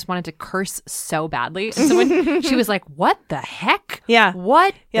that she just wanted to curse so badly. And so when she was like, "What the heck? Yeah,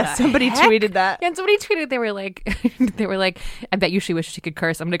 what? Yeah, somebody tweeted that. Yeah, and somebody tweeted they were like, I bet you she wished she could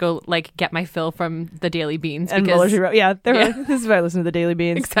curse. I'm gonna go like get my fill from the Daily Beans. And because, Mueller, yeah, this is why I listen to the Daily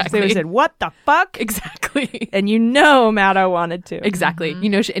Beans. Exactly. They said, "What the fuck?" Exactly. And you know, Maddow wanted to. Exactly. You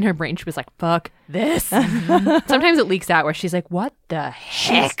know, in her brain, she was like, fuck this. Sometimes it leaks out where she's like, what the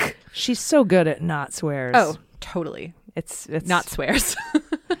heck? She's so good at not swears. Oh, totally. It's not swears.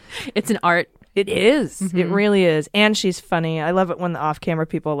 It's an art. It is. It really is. And she's funny. I love it when the off-camera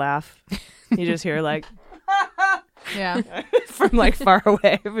people laugh. You just hear like, Yeah. from like far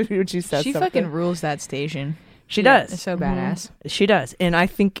away when she says She something. fucking rules that station. She does. It's so badass. She does. And I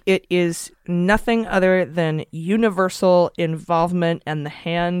think it is nothing other than universal involvement and the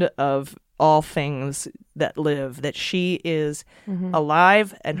hand of all things that live, that she is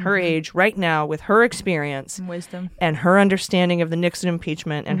alive and her age right now with her experience And wisdom. and her understanding of the Nixon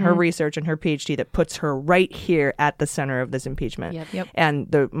impeachment and her research and her PhD that puts her right here at the center of this impeachment Yep. and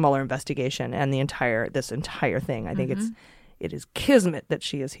the Mueller investigation and this entire thing. I think it is kismet that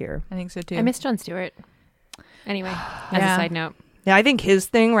she is here. I think so too. I miss Jon Stewart. Anyway, as a side note. Yeah, I think his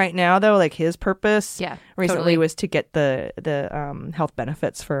thing right now, though, like his purpose recently totally. was to get the health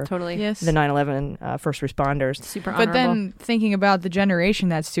benefits for Totally. Yes. the 9/11 first responders. Super But honorable. then thinking about the generation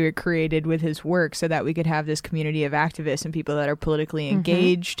that Stewart created with his work so that we could have this community of activists and people that are politically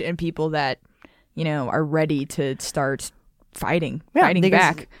engaged and people that, you know, are ready to start fighting because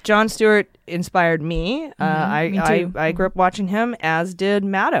back. Jon Stewart inspired me. Me too. I grew up watching him, as did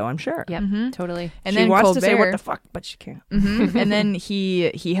Maddow, I'm sure. Yep, totally. And she then wants Colbert, to say what the fuck, but she can't. and then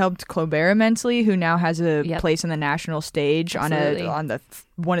he helped Colbert immensely, who now has a place on the national stage Absolutely. on the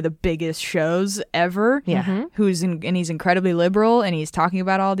one of the biggest shows ever. Yeah. And he's incredibly liberal and he's talking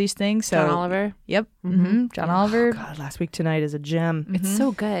about all these things. So John Oliver. Yep. John Oliver. God, Last Week Tonight is a gem. It's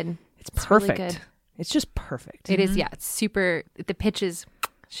so good. It's perfect. Really good. It's just perfect. It is, yeah. It's super. The pitch is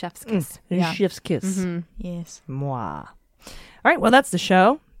chef's kiss. Yeah. Chef's kiss. Yes. Moi. All right, well, that's the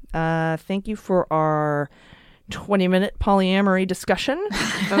show. Thank you for our 20-minute polyamory discussion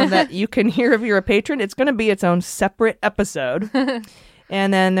that you can hear if you're a patron. It's going to be its own separate episode.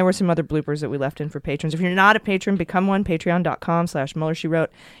 And then there were some other bloopers that we left in for patrons. If you're not a patron, become one. Patreon.com/Mueller, She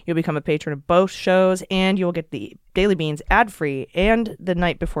Wrote. You'll become a patron of both shows, and you'll get the Daily Beans ad-free and the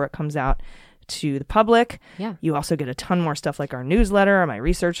night before it comes out to the public. Yeah. You also get a ton more stuff like our newsletter, my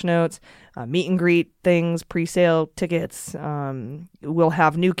research notes, meet and greet things, pre-sale tickets. We'll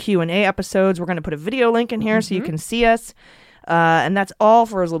have new Q&A episodes. We're going to put a video link in here so you can see us. And that's all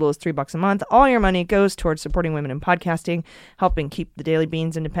for as little as $3 a month. All your money goes towards supporting women in podcasting, helping keep the Daily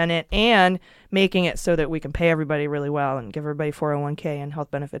Beans independent, and making it so that we can pay everybody really well and give everybody 401k and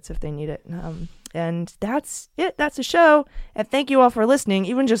health benefits if they need it. And that's it. That's the show. And thank you all for listening.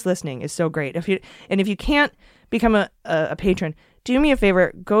 Even just listening is so great. If you can't become a patron, do me a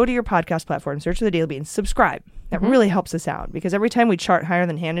favor. Go to your podcast platform, search for the Daily Beans, subscribe. That really helps us out because every time we chart higher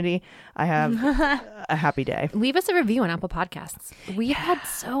than Hannity, I have a happy day. Leave us a review on Apple Podcasts. We've had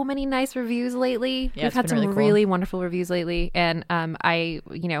so many nice reviews lately. Yeah, We've it's had been some really cool. really wonderful reviews lately, and I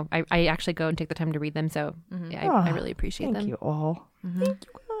actually go and take the time to read them. So yeah, I really appreciate Thank them. you all. Thank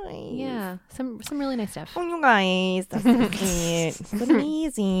you guys. Yeah, some really nice stuff. Oh, you guys. That's so sweet. So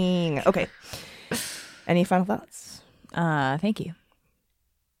amazing. Okay. Any final thoughts? Thank you.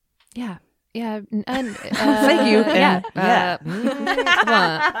 Yeah. Yeah, and Thank you. Yeah, Yeah.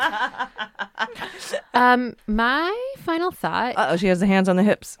 my final thought. Uh-oh, she has the hands on the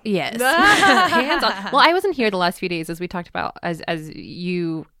hips. Yes, hands on. Well, I wasn't here the last few days as we talked about, as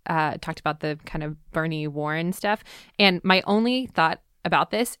you talked about the kind of Bernie Warren stuff. And my only thought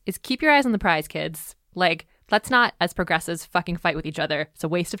about this is keep your eyes on the prize, kids. Like, let's not, as progressives, fucking fight with each other. It's a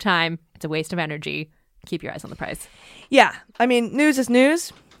waste of time. It's a waste of energy. Keep your eyes on the prize. Yeah. I mean, news is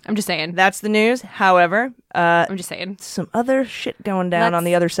news. I'm just saying. That's the news. However, I'm just saying. some other shit going down on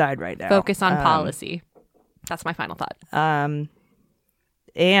the other side right now. Focus on policy. That's my final thought.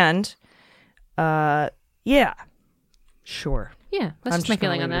 Yeah. Sure. Yeah, that's I'm just my gonna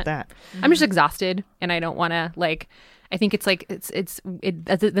feeling on leave it that. at I'm just exhausted, and I don't want to I think it's like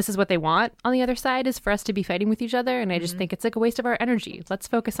this is what they want on the other side, is for us to be fighting with each other, and I just think it's like a waste of our energy. Let's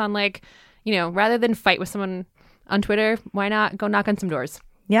focus on rather than fight with someone on Twitter, why not go knock on some doors?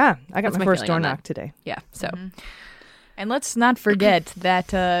 Yeah. I got That's my my first feeling door on that. knock today. Yeah. So And let's not forget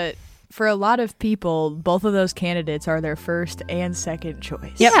that for a lot of people, both of those candidates are their first and second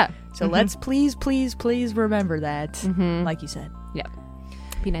choice. yeah, So let's please remember that, like you said. yeah.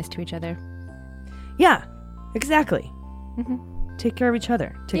 Be nice to each other. Yeah. Exactly. Take care of each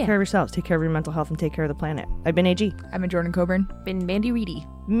other. Take Yeah. care of yourselves. Take care of your mental health and take care of the planet. I've been AG. I'm a Jordan Coburn. Been Mandy Reedy.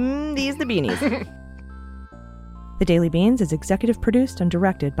 These the beanies. The Daily Beans is executive produced and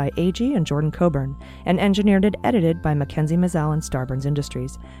directed by AG and Jordan Coburn, and engineered and edited by Mackenzie Mazzell and Starburns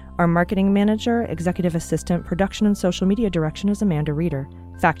Industries. Our marketing manager, executive assistant, production and social media direction is Amanda Reeder.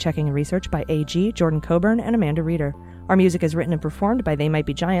 Fact-checking and research by AG, Jordan Coburn, and Amanda Reeder. Our music is written and performed by They Might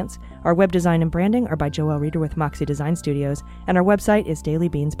Be Giants. Our web design and branding are by Joelle Reeder with Moxie Design Studios, and our website is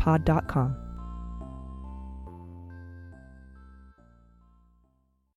dailybeanspod.com.